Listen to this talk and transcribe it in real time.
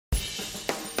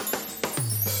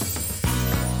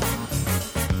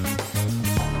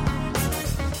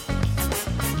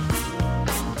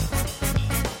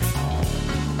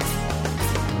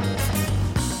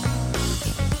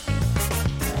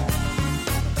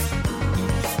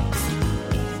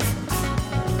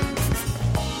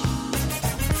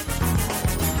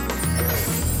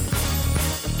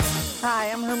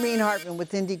Hermine Hartman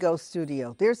with Indigo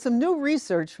Studio. There's some new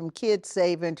research from Kids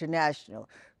Save International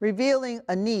revealing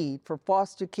a need for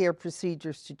foster care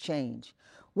procedures to change.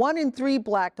 1 in 3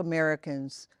 Black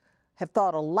Americans have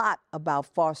thought a lot about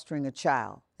fostering a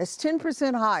child. That's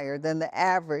 10% higher than the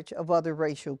average of other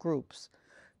racial groups.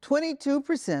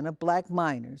 22% of Black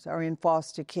minors are in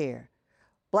foster care.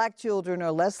 Black children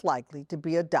are less likely to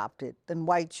be adopted than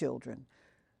white children.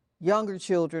 Younger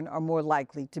children are more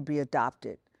likely to be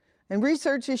adopted. And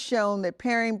research has shown that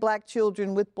pairing Black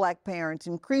children with Black parents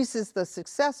increases the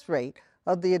success rate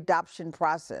of the adoption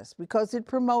process because it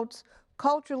promotes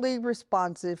culturally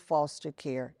responsive foster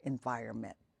care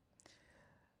environment.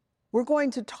 We're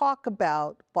going to talk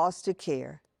about foster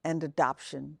care and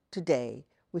adoption today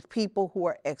with people who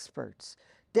are experts.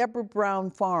 Deborah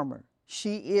Brown Farmer,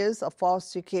 she is a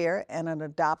foster care and an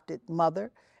adopted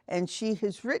mother, and she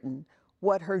has written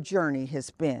what her journey has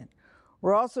been.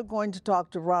 We're also going to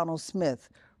talk to Ronald Smith.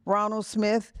 Ronald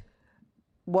Smith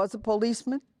was a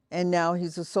policeman, and now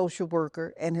he's a social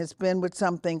worker and has been with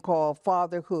something called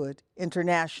Fatherhood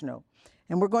International.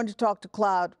 And we're going to talk to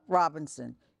Claude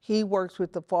Robinson. He works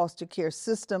with the foster care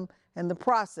system and the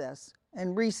process,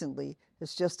 and recently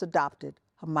has just adopted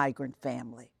a migrant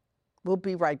family. We'll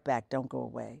be right back. Don't go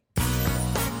away.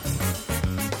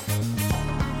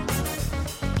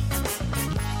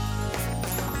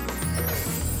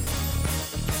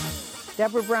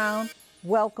 Deborah Brown,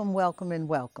 welcome, welcome, and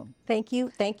welcome. Thank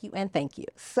you, and thank you.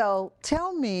 So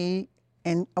tell me,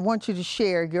 and I want you to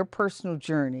share your personal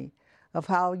journey of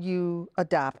how you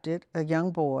adopted a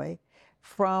young boy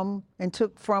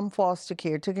took him from foster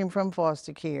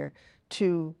care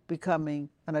to becoming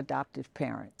an adoptive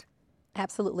parent.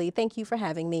 Absolutely. Thank you for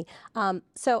having me.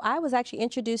 So I was actually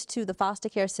introduced to the foster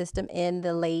care system in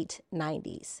the late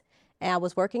 90s. And I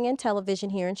was working in television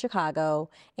here in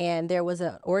Chicago, and there was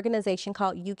an organization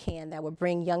called UCAN that would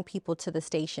bring young people to the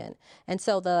station. And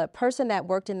so the person that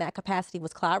worked in that capacity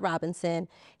was Claude Robinson.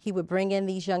 He would bring in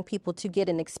these young people to get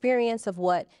an experience of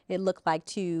what it looked like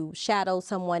to shadow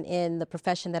someone in the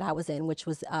profession that I was in, which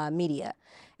was media.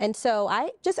 And so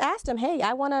I just asked him, hey,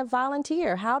 I want to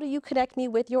volunteer. How do you connect me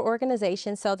with your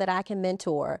organization so that I can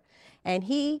mentor? And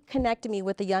he connected me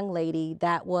with a young lady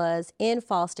that was in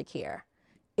foster care.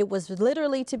 It was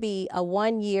literally to be a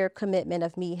 1-year commitment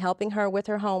of me helping her with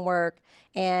her homework,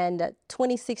 and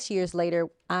 26 years later,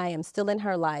 I am still in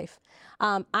her life.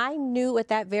 I knew at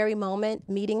that very moment,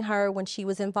 meeting her when she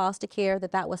was in foster care,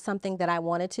 that was something that I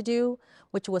wanted to do,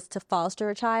 which was to foster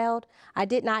a child. I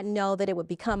did not know that it would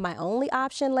become my only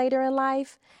option later in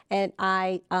life, and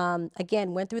I,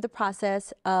 again, went through the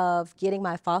process of getting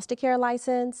my foster care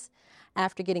license.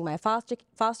 After getting my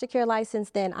foster care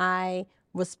license, then I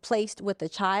was placed with a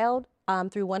child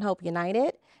through One Hope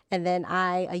United, and then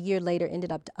a year later, ended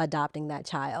up adopting that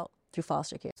child through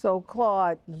foster care. So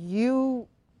Claude, you've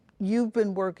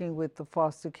been working with the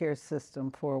foster care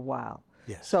system for a while.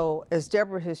 Yes. So as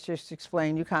Deborah has just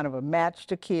explained, you kind of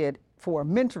matched a kid for a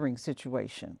mentoring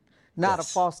situation, not Yes.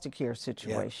 a foster care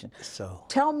situation. Yep. So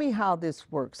tell me how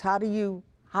this works. How do you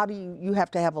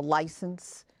have to have a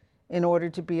license in order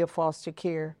to be a foster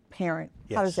care parent?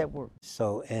 Yes. How does that work?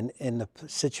 So in the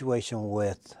situation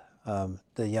with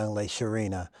the young lady,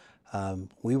 Sharina,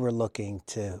 we were looking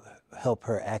to help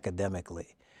her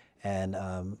academically. And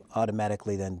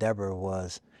automatically then Deborah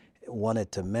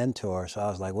wanted to mentor. So I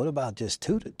was like, what about just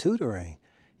tutoring,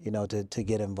 to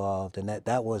get involved? And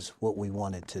that was what we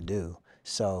wanted to do.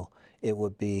 So it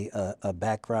would be a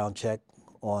background check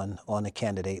on a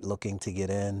candidate looking to get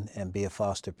in and be a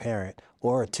foster parent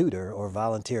or a tutor or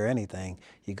volunteer or anything.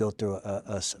 You go through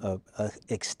a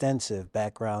extensive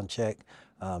background check,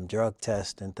 drug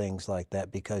test and things like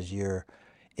that, because you're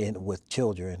in with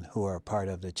children who are a part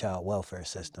of the child welfare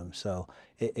system. So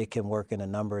it can work in a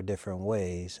number of different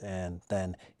ways. And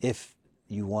then if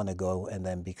you want to go and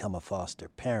then become a foster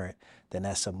parent, then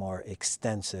that's a more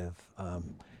extensive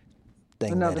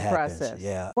thing Another that happens. process.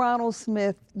 Yeah. Ronald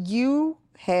Smith, you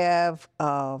have,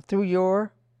 through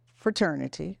your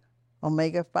fraternity,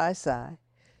 Omega Phi Psi,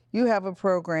 you have a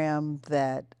program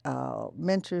that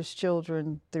mentors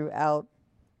children throughout,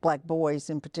 Black boys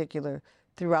in particular,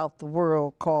 throughout the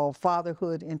world called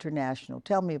Fatherhood International.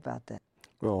 Tell me about that.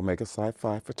 Well, Omega Psi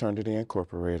Phi Fraternity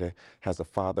Incorporated has a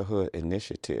fatherhood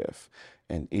initiative,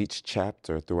 and each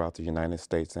chapter throughout the United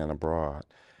States and abroad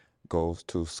goes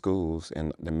to schools,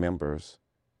 and the members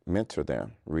mentor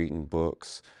them, reading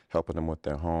books, helping them with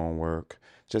their homework,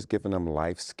 just giving them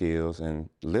life skills and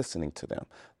listening to them.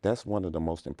 That's one of the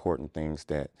most important things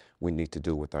that we need to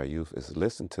do with our youth, is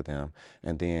listen to them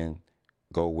and then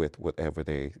go with whatever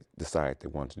they decide they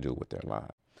want to do with their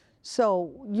lives.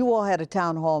 So you all had a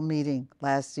town hall meeting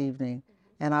last evening,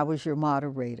 and I was your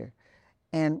moderator.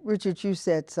 And Richard, you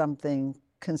said something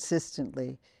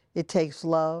consistently. It takes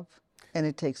love and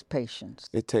it takes patience.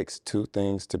 It takes two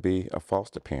things to be a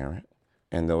foster parent,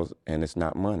 and it's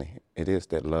not money. It is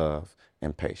that love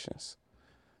and patience.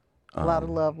 A lot of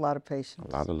love, a lot of patience.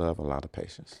 A lot of love, a lot of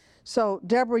patience. So,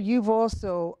 Deborah, you've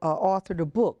also authored a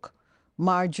book,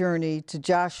 My Journey to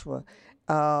Joshua,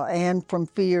 and From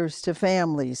Fears to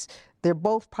Families. They're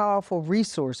both powerful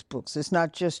resource books. It's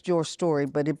not just your story,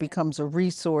 but it becomes a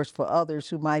resource for others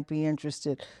who might be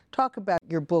interested. Talk about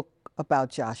your book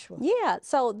about Joshua. Yeah,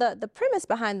 so the premise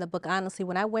behind the book, honestly,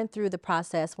 when I went through the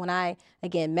process, when I,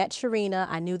 again, met Sharina,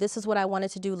 I knew this is what I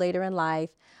wanted to do later in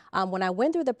life. When I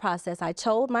went through the process, I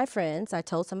told my friends, I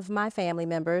told some of my family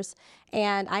members,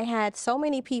 and I had so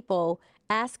many people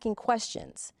asking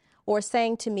questions or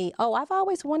saying to me, oh, I've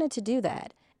always wanted to do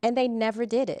that, and they never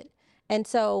did it. And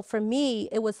so for me,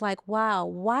 it was like, wow,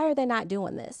 why are they not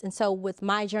doing this? And so with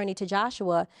My Journey to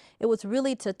Joshua, it was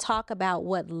really to talk about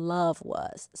what love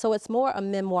was. So it's more a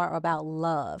memoir about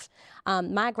love.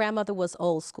 My grandmother was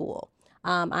old school.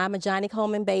 I'm a Johnny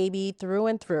Coleman baby through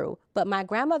and through. But my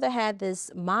grandmother had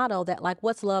this motto that, like,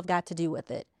 what's love got to do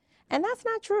with it? And that's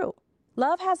not true.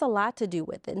 Love has a lot to do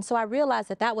with it. And so I realized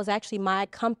that that was actually my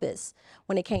compass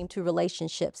when it came to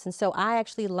relationships. And so I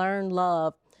actually learned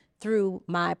love through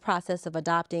my process of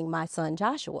adopting my son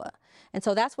Joshua. And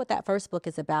so that's what that first book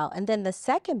is about. And then the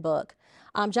second book,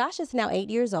 Josh is now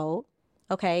 8 years old.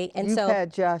 Okay, and You've so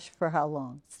had Josh for how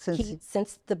long?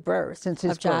 Since the birth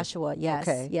of Joshua, yes,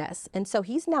 okay. Yes. And so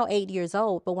he's now 8 years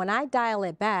old. But when I dial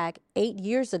it back, 8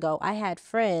 years ago, I had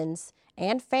friends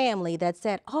and family that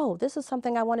said, oh, this is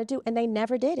something I want to do, and they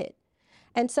never did it.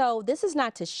 And so this is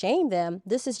not to shame them.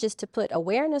 This is just to put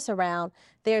awareness around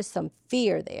there's some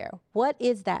fear there. What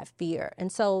is that fear?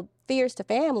 And so Fears to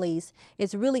Families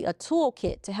is really a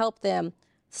toolkit to help them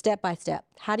step by step.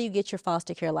 How do you get your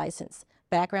foster care license?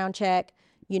 Background check,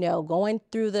 going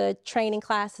through the training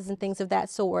classes and things of that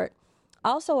sort.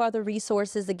 Also other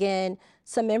resources, again,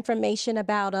 some information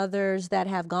about others that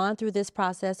have gone through this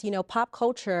process. Pop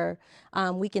culture,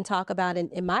 we can talk about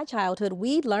in my childhood,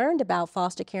 we learned about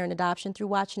foster care and adoption through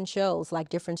watching shows like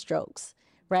Different Strokes,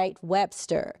 right?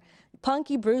 Webster,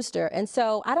 Punky Brewster. And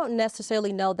so I don't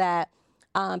necessarily know that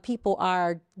people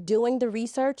are doing the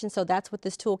research. And so that's what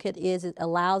this toolkit is. It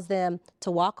allows them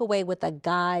to walk away with a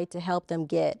guide to help them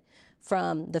get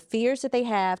from the fears that they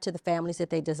have to the families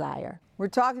that they desire. We're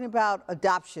talking about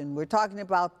adoption. We're talking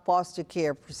about foster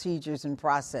care procedures and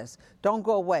process. Don't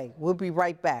go away. We'll be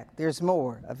right back. There's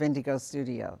more of Indigo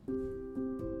Studio.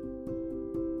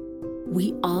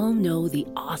 We all know the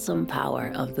awesome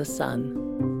power of the sun.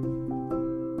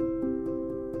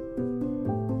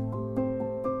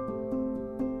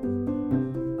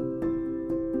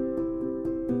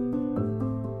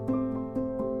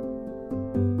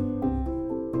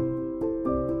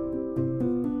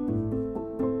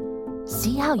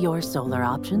 See how your solar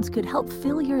options could help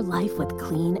fill your life with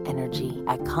clean energy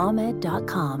at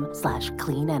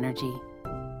ComEd.com/clean energy.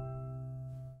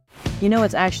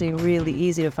 It's actually really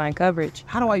easy to find coverage.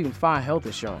 How do I even find health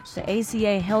insurance? The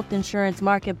ACA Health Insurance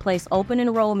Marketplace open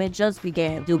enrollment just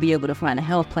began. You'll be able to find a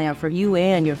health plan for you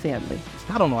and your family.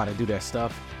 I don't know how to do that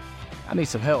stuff. I need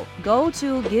some help. Go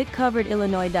to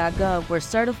getcoveredillinois.gov, where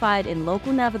certified and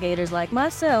local navigators like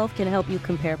myself can help you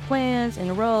compare plans,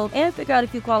 enroll, and figure out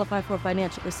if you qualify for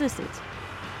financial assistance.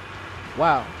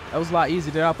 Wow, that was a lot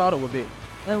easier than I thought it would be.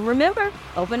 And remember,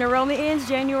 open enrollment ends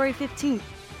January 15th.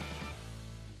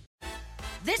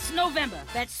 This November,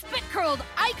 that spit-curled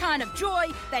icon of joy,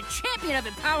 that champion of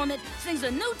empowerment, sings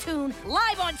a new tune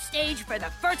live on stage for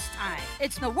the first time.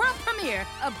 It's the world premiere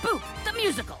of Boop the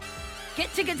Musical.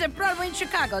 Get tickets at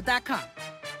BroadwayInChicago.com.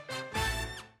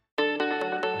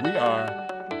 We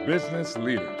are business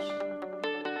leaders,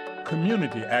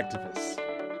 community activists,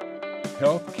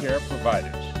 healthcare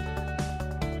providers,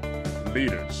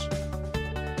 leaders,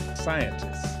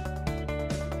 scientists,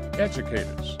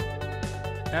 educators,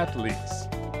 athletes,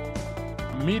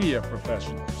 media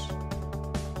professionals,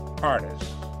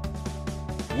 artists.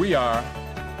 We are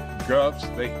Govs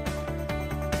They.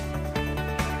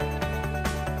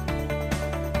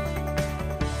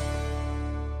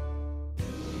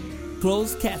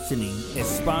 Closed captioning is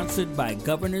sponsored by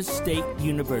Governors State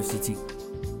University.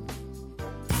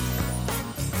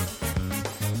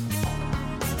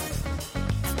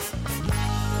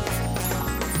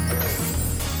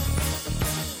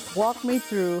 Walk me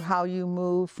through how you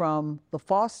move from the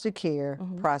foster care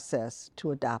process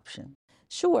to adoption.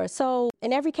 Sure. So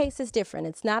in every case is different.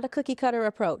 It's not a cookie cutter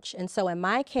approach. And so in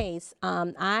my case,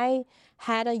 I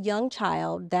had a young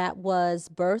child that was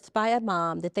birthed by a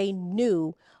mom that they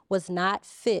knew was not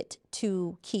fit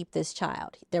to keep this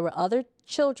child. There were other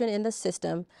children in the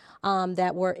system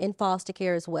that were in foster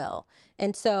care as well.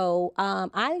 And so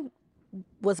I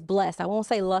was blessed. I won't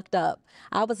say lucked up.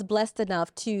 I was blessed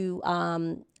enough to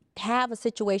have a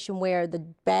situation where the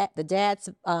dad's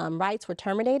rights were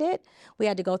terminated. We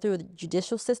had to go through the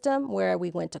judicial system where we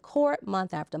went to court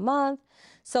month after month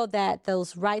so that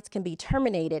those rights can be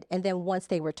terminated. And then once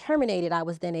they were terminated, I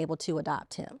was then able to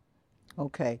adopt him.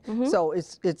 Okay, so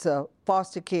it's a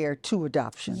foster care to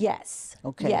adoption. Yes.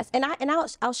 Okay. Yes, and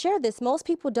I'll share this. Most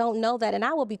people don't know that, and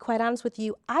I will be quite honest with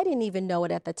you. I didn't even know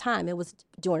it at the time. It was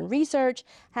doing research,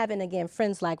 having again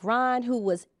friends like Ron, who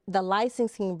was the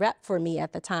licensing rep for me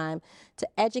at the time, to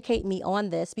educate me on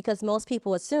this, because most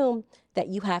people assume that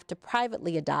you have to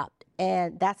privately adopt,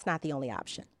 and that's not the only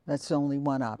option. That's only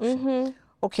one option.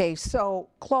 Okay, so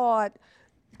Claude,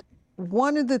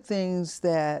 one of the things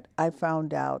that I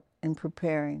found out in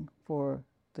preparing for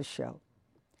the show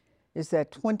is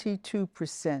that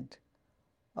 22%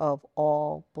 of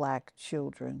all Black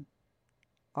children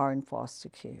are in foster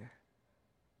care.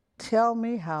 Tell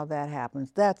me how that happens.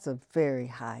 That's a very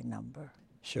high number.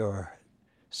 Sure.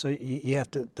 So you have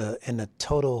to, in the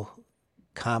total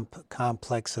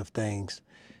complex of things,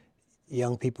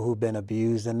 young people who've been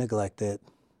abused and neglected,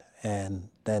 and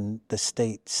then the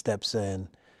state steps in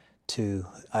to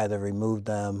either remove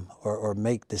them or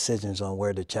make decisions on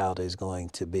where the child is going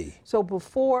to be. So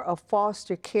before a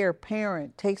foster care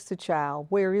parent takes the child,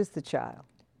 where is the child?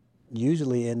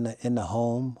 Usually in the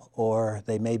home, or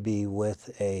they may be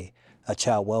with a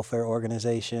child welfare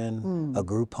organization, a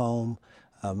group home,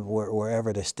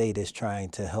 wherever the state is trying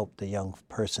to help the young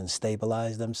person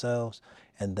stabilize themselves,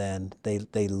 and then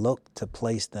they look to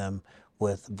place them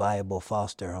with viable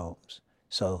foster homes.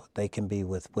 So they can be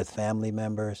with family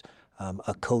members.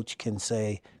 A coach can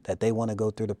say that they want to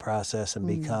go through the process and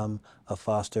become a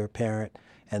foster parent,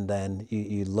 and then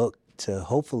you look to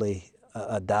hopefully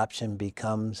adoption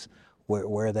becomes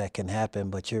where that can happen,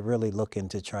 but you're really looking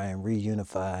to try and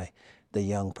reunify the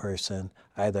young person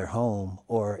either home,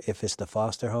 or if it's the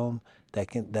foster home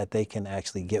that they can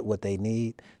actually get what they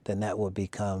need, then that would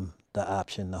become the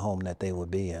option, the home that they would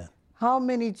be in. How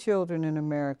many children in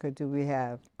America do we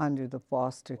have under the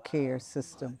foster care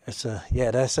system?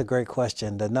 That's a great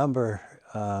question. The number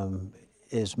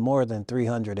is more than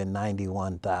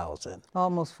 391,000.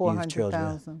 Almost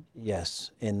 400,000. Yes,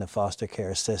 in the foster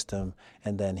care system.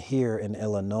 And then here in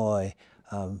Illinois,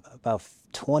 about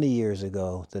 20 years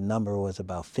ago, the number was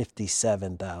about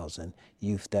 57,000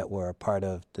 youth that were a part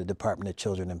of the Department of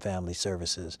Children and Family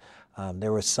Services.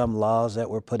 There were some laws that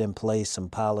were put in place, some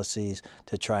policies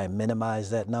to try and minimize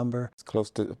that number. It's close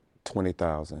to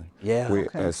 20,000. Yeah.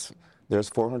 There's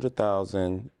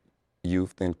 400,000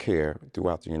 youth in care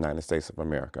throughout the United States of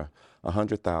America.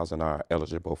 100,000 are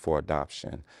eligible for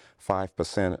adoption.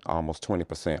 5%, almost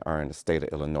 20%, are in the state of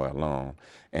Illinois alone.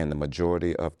 And the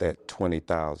majority of that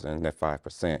 20,000, that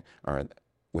 5%, are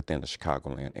within the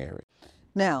Chicagoland area.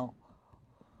 Now,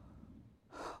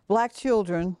 Black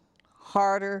children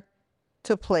harder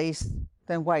to place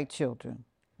than white children.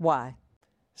 Why?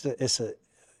 It's a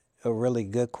really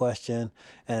good question,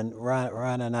 and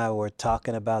Ron and I were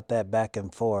talking about that back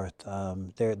and forth.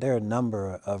 There are a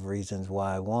number of reasons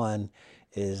why. One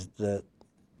is that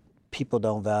people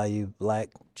don't value Black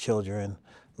children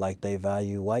like they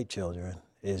value white children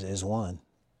is one.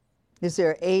 Is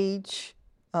there age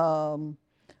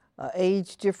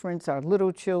difference? Are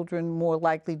little children more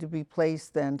likely to be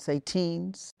placed than, say,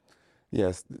 teens?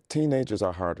 Yes, teenagers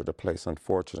are harder to place,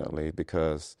 unfortunately,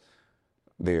 because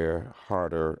they're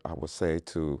harder, I would say,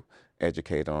 to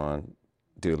educate on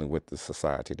dealing with the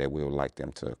society that we would like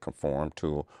them to conform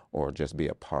to or just be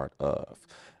a part of.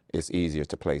 It's easier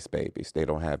to place babies. They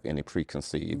don't have any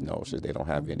preconceived notions. They don't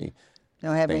have any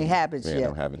any habits yet. They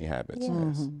don't have any habits.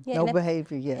 Yes. Yeah, no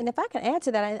behavior yet. And if I can add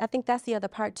to that, I think that's the other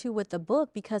part too with the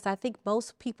book, because I think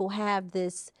most people have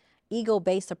this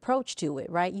ego-based approach to it,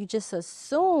 right? You just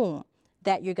assume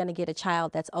that you're going to get a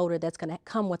child that's older that's going to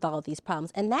come with all these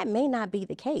problems. And that may not be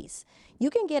the case.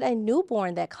 You can get a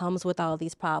newborn that comes with all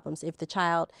these problems if the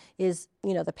child is,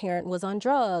 the parent was on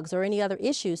drugs or any other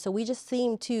issues. So we just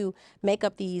seem to make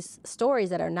up these stories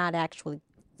that are not actually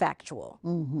factual.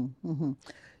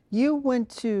 You went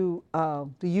to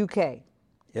the UK.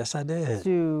 Yes, I did.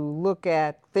 To look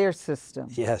at their system.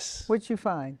 Yes. What'd you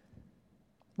find?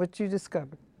 What'd you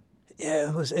discover? Yeah,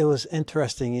 it was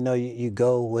interesting. You know, you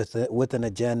go with an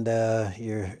agenda.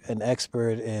 You're an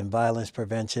expert in violence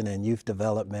prevention and youth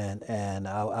development, and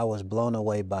I was blown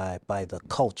away by the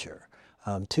culture.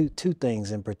 Two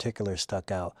things in particular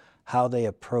stuck out: how they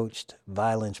approached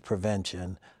violence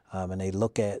prevention, and they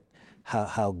look at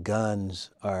how guns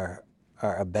are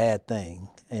a bad thing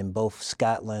in both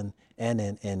Scotland and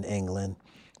in England.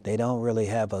 They don't really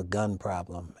have a gun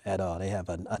problem at all. They have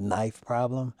a knife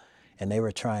problem. And they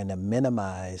were trying to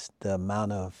minimize the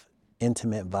amount of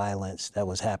intimate violence that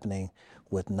was happening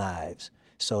with knives.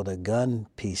 So the gun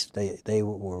piece, they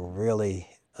were really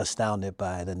astounded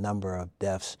by the number of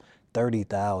deaths,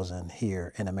 30,000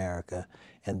 here in America.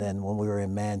 And then when we were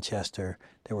in Manchester,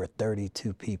 there were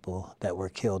 32 people that were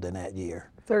killed in that year.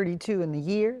 32 in the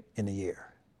year? In a year.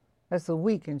 That's a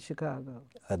week in Chicago.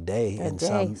 A day in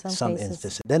some some cases.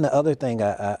 instances. Then the other thing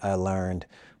I learned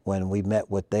when we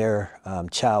met with their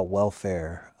child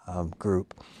welfare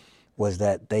group was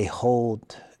that they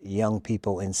hold young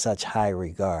people in such high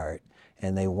regard,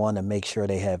 and they want to make sure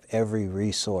they have every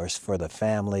resource for the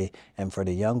family and for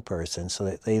the young person, so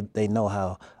that they know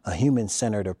how a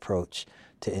human-centered approach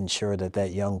to ensure that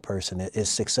that young person is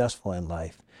successful in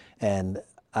life. And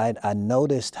I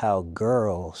noticed how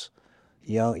girls,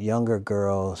 younger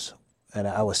girls, and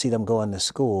I would see them going to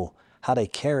school, how they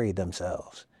carry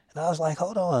themselves. And I was like,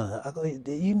 hold on, I go,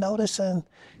 you noticing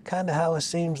kind of how it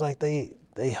seems like they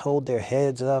hold their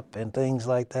heads up and things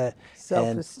like that?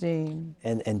 Self-esteem.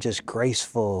 And just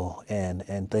graceful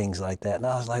and things like that. And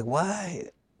I was like, why?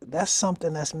 That's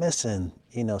something that's missing.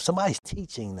 You know, somebody's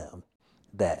teaching them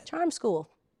that. Charm school.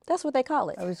 That's what they call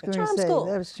it. I was going to charm say, school.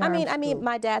 that was charm I mean, school.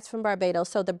 my dad's from Barbados,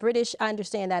 so the British, I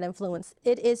understand that influence.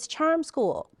 It is charm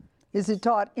school. Is it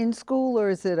taught in school or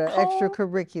is it an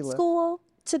extracurricular? School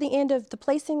to the end of the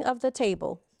placing of the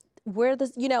table, where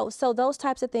the, you know, so those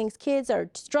types of things. Kids are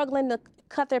struggling to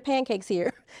cut their pancakes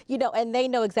here, you know, and they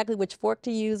know exactly which fork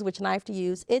to use, which knife to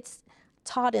use. It's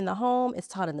taught in the home. It's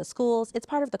taught in the schools. It's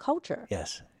part of the culture.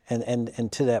 Yes,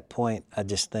 and to that point, I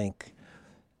just think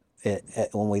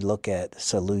when we look at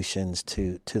solutions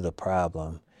to the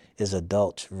problem, is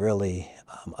adults really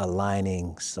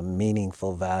aligning some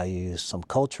meaningful values, some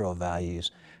cultural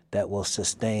values that will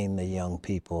sustain the young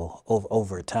people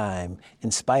over time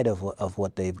in spite of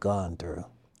what they've gone through.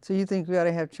 So you think we ought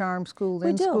to have charm school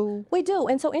in school? We do.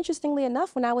 And so interestingly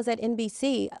enough, when I was at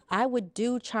NBC, I would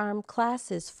do charm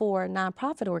classes for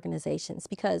nonprofit organizations,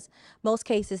 because most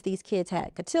cases these kids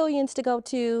had cotillions to go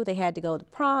to, they had to go to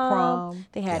prom.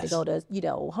 They had to go to, you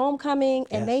know, homecoming,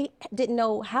 and they didn't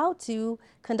know how to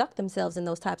conduct themselves in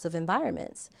those types of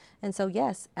environments. And so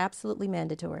yes, absolutely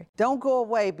mandatory. Don't go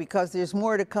away, because there's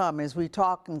more to come as we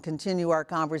talk and continue our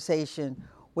conversation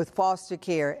with foster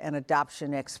care and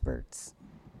adoption experts.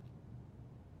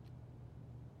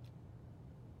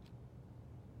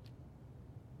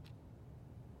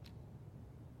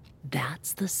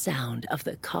 That's the sound of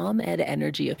the ComEd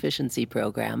Energy Efficiency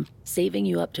Program, saving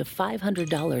you up to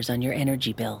 $500 on your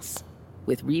energy bills,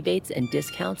 with rebates and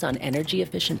discounts on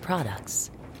energy-efficient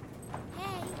products.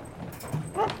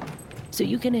 So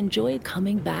you can enjoy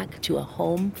coming back to a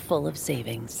home full of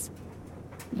savings.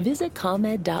 Visit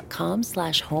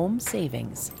ComEd.com/home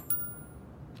savings.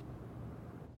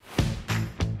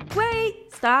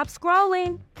 Wait, stop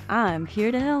scrolling. I'm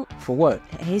here to help. For what?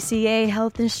 The ACA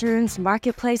Health Insurance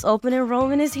Marketplace open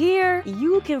enrollment is here.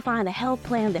 You can find a health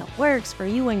plan that works for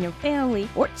you and your family,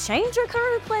 or change your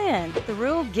current plan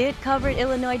through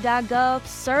GetCoveredIllinois.gov.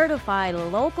 Certified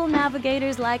local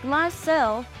navigators like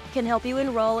myself can help you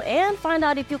enroll and find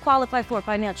out if you qualify for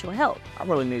financial help. I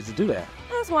really need to do that.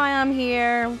 That's why I'm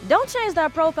here. Don't change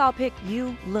that profile pic.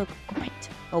 You look great.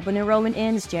 Open enrollment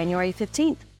ends January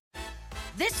 15th.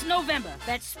 This November,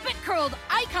 that spit-curled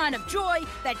icon of joy,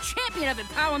 that champion of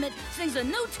empowerment, sings a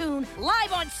new tune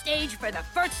live on stage for the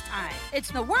first time.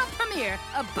 It's the world premiere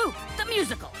of Boop, the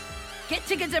musical. Get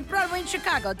tickets at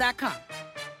BroadwayInChicago.com.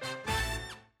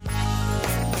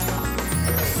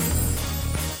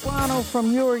 Ronald,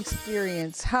 from your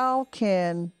experience, how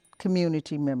can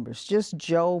community members, just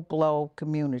Joe Blow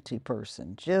community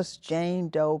person, just Jane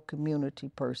Doe community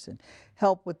person,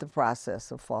 help with the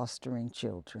process of fostering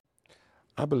children?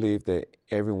 I believe that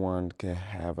everyone can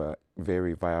have a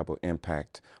very viable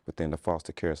impact within the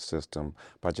foster care system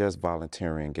by just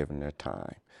volunteering and giving their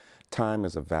time. Time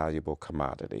is a valuable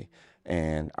commodity,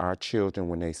 and our children,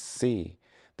 when they see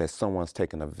that someone's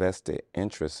taking a vested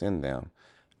interest in them,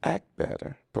 act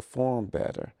better, perform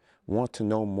better, want to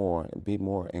know more, and be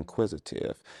more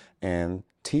inquisitive, and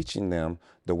teaching them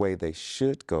the way they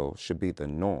should go should be the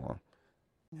norm.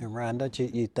 And Ron, don't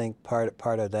you think part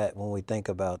of that when we think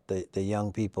about the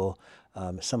young people,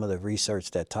 some of the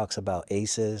research that talks about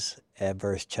ACEs,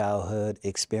 adverse childhood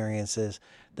experiences,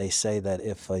 they say that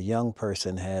if a young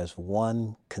person has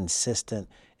one consistent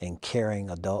and caring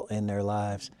adult in their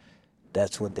lives,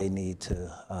 that's what they need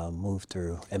to move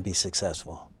through and be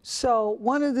successful. So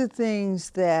one of the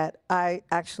things that I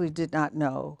actually did not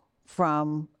know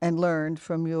from and learned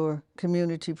from your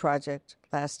community project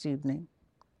last evening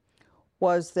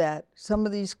was that some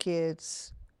of these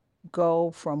kids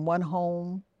go from one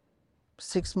home,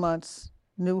 6 months,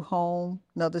 new home,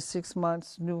 another 6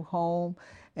 months, new home,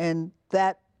 and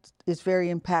that is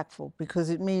very impactful because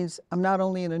it means I'm not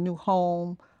only in a new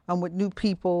home, I'm with new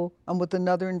people, I'm with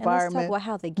another environment. And let's talk about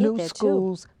how they get new there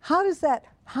schools. too. How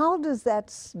does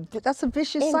that's a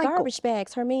vicious in cycle. garbage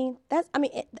bags, Hermine.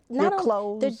 Not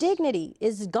only their dignity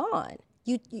is gone.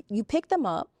 You pick them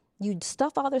up, you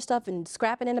stuff all their stuff and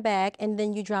scrap it in a bag, and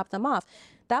then you drop them off.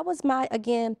 That was my,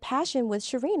 again, passion with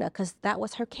Sharina, because that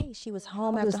was her case. She was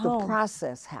home after home. How does the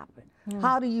process happen?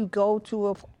 How do you go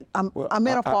to I'm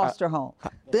in a foster home,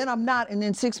 then I'm not, and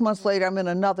then 6 months later I'm in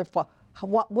another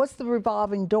what's the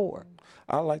revolving door?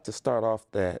 I like to start off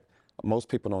that most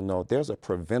people don't know there's a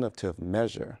preventative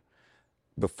measure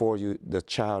before the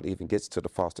child even gets to the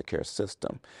foster care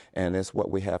system, and it's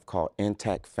what we have called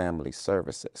intact family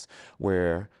services,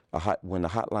 where when the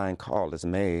hotline call is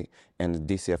made and the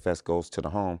DCFS goes to the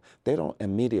home, they don't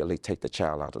immediately take the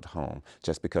child out of the home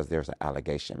just because there's an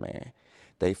allegation man.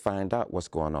 They find out what's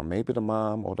going on. Maybe the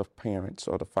mom or the parents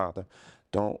or the father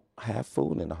don't have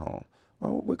food in the home.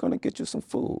 Well, we're going to get you some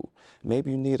food.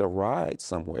 Maybe you need a ride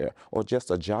somewhere or just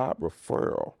a job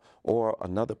referral or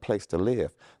another place to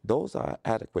live. Those are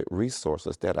adequate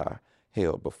resources that are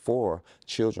held before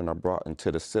children are brought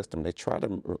into the system. They try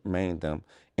to remain them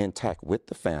intact with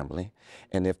the family,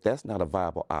 and if that's not a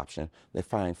viable option, they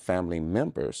find family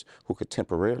members who could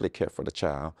temporarily care for the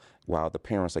child while the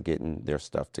parents are getting their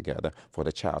stuff together for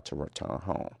the child to return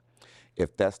home.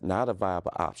 If that's not a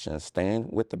viable option, staying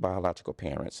with the biological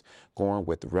parents, going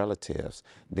with relatives,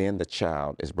 then the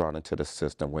child is brought into the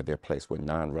system where they're placed with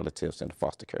non-relatives in the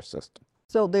foster care system.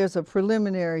 So there's a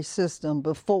preliminary system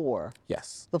before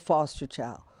the foster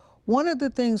child. One of the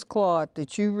things, Claude,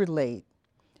 that you relate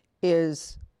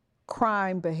is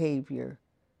crime behavior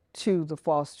to the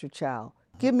foster child.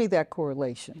 Give me that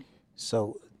correlation.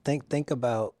 So think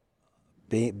about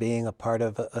being a part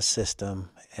of a system,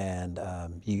 and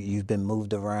you've been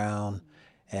moved around,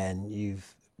 and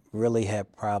you've really had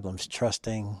problems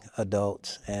trusting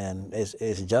adults, and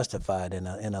it's justified in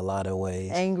a lot of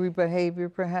ways. Angry behavior,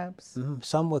 perhaps? Mm-hmm.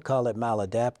 Some would call it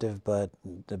maladaptive, but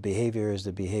the behavior is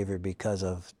the behavior because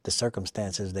of the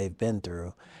circumstances they've been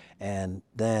through. And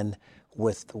then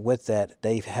with that,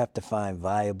 they have to find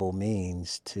viable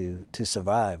means to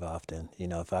survive often. You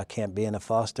know, if I can't be in a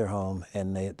foster home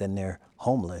and then they're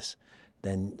homeless,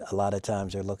 then a lot of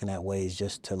times they're looking at ways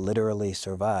just to literally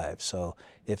survive. So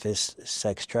if it's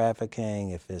sex trafficking,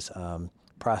 if it's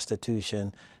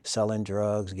prostitution, selling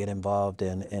drugs, get involved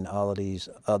in all of these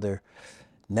other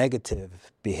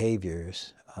negative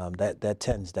behaviors, that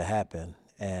tends to happen.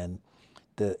 And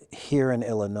here in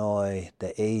Illinois,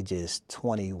 the age is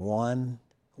 21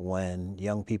 when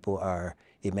young people are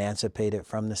emancipated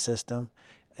from the system.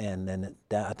 And then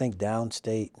I think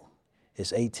downstate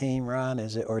is 18, Ron,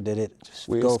 is it, or did it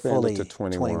go fully to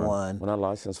 21? When I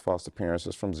licensed foster parents,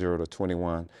 it's from 0 to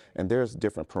 21, and there's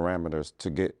different parameters to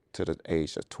get to the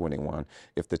age of 21.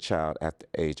 If the child at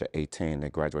the age of 18, they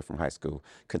graduate from high school,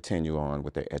 continue on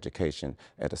with their education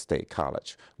at a state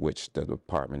college, which the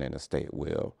department and the state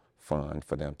will fund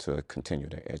for them to continue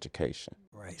their education.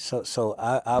 Right. So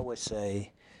I would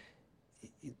say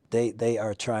they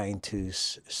are trying to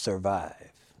survive.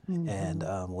 Mm-hmm. And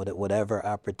whatever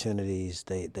opportunities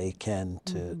they can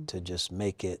to just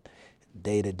make it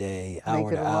day to day,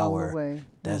 hour to hour,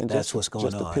 that's what's going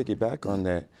on. Just to piggyback on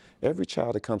that, every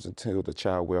child that comes into the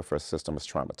child welfare system is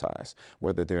traumatized,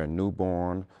 whether they're a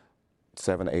newborn,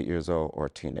 7 or 8 years old, or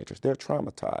teenagers. They're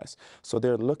traumatized. So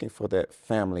they're looking for that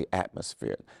family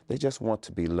atmosphere. They just want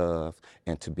to be loved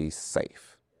and to be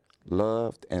safe.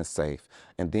 Loved and safe.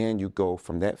 And then you go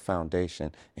from that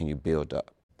foundation and you build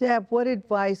up. Deb, what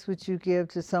advice would you give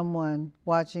to someone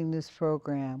watching this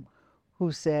program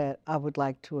who said, I would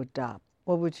like to adopt?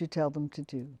 What would you tell them to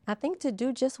do? I think to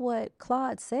do just what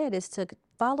Claude said is to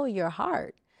follow your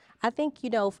heart. I think,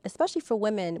 you know, especially for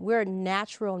women, we're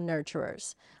natural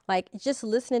nurturers. Like, just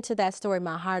listening to that story,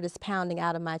 my heart is pounding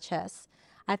out of my chest.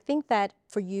 I think that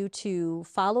for you to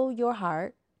follow your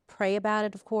heart, pray about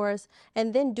it, of course,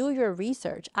 and then do your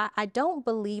research. I don't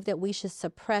believe that we should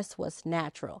suppress what's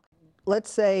natural.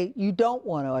 let's say you don't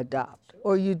want to adopt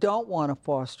or you don't want a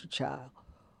foster child,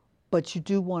 but you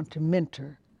do want to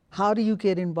mentor. How do you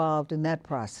get involved in that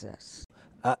process?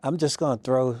 I'm just going to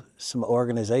throw some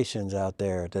organizations out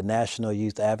there. The National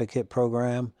Youth Advocate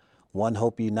Program, One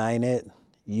Hope United,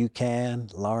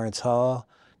 UCAN, Lawrence Hall.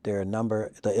 There are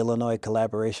the Illinois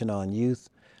Collaboration on Youth.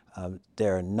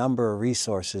 There are a number of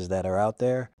resources that are out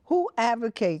there. Who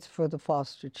advocates for the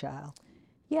foster child?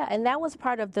 Yeah, and that was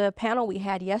part of the panel we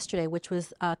had yesterday, which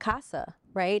was CASA,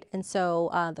 right? And so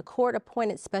the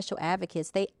court-appointed special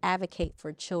advocates, they advocate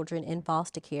for children in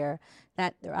foster care.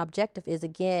 That their objective is,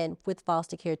 again, with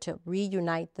foster care, to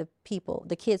reunite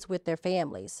the kids with their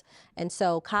families. And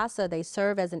so CASA, they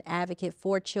serve as an advocate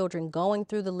for children going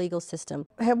through the legal system.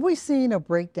 Have we seen a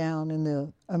breakdown in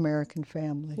the American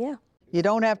family? Yeah. You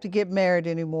don't have to get married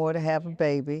anymore to have a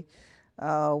baby.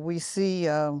 We see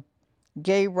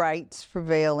gay rights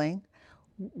prevailing.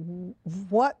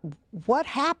 What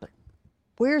happened?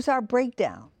 Where's our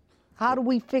breakdown? How do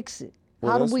we fix it?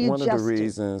 Well, How do we adjust it? One of the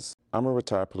reasons. I'm a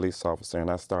retired police officer, and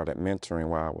I started mentoring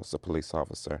while I was a police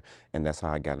officer, and that's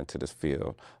how I got into this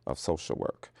field of social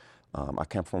work. I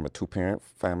came from a two-parent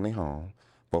family home.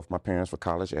 Both my parents were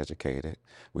college educated.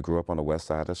 We grew up on the west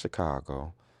side of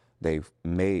Chicago. They've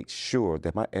made sure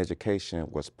that my education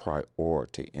was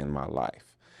priority in my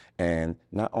life. And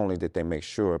not only did they make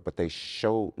sure, but they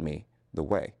showed me the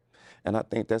way. And I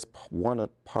think that's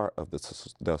part of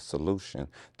the solution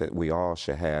that we all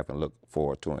should have and look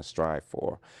forward to and strive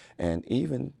for. And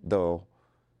even though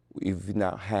we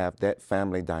now have that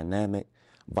family dynamic,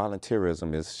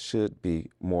 volunteerism should be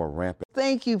more rampant.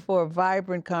 Thank you for a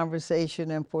vibrant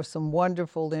conversation and for some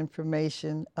wonderful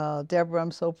information. Deborah, I'm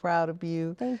so proud of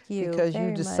you. Thank you because very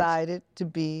you decided to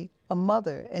be a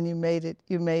mother and you made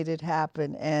it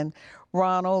happen. And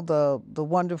Ronald, the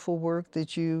wonderful work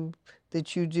that you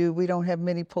do. We don't have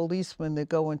many policemen that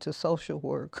go into social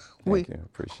work. Thank you,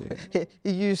 appreciate it.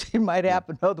 It usually might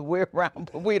happen the other way around,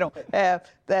 but we don't have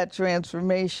that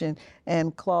transformation.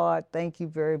 And Claude, thank you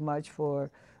very much for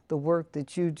the work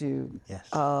that you do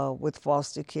with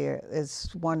foster care.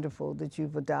 It's wonderful that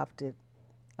you've adopted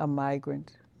a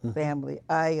migrant family.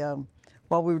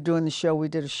 While we were doing the show, we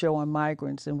did a show on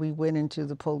migrants, and we went into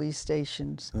the police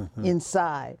stations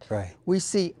inside. Right. We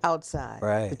see outside,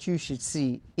 but you should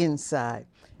see inside.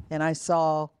 And I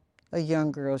saw a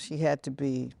young girl, she had to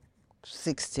be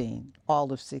 16,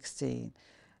 all of 16,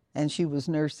 and she was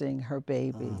nursing her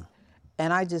baby.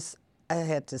 And I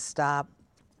had to stop.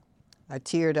 I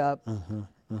teared up.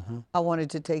 I wanted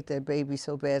to take that baby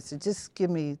so bad. So just give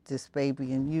me this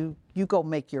baby and you go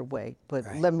make your way, but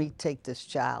let me take this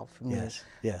child from you.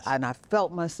 Yes. And I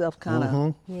felt myself kind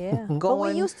of going. But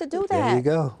we used to do that. There you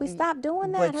go. We stopped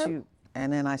doing that.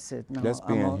 And then I said, no, That's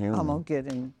I'm being human. gonna get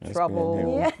in That's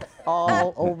trouble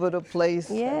all over the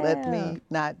place. Yeah. Let me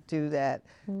not do that.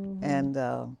 And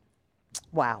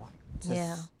wow.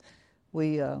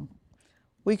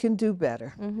 We can do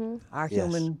better.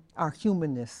 Our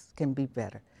humanness can be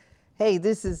better. Hey,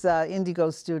 this is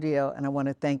Indigo Studio, and I want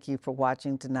to thank you for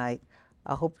watching tonight.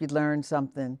 I hope you learned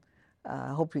something. I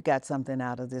hope you got something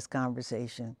out of this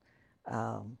conversation.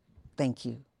 Thank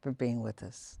you for being with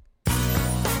us.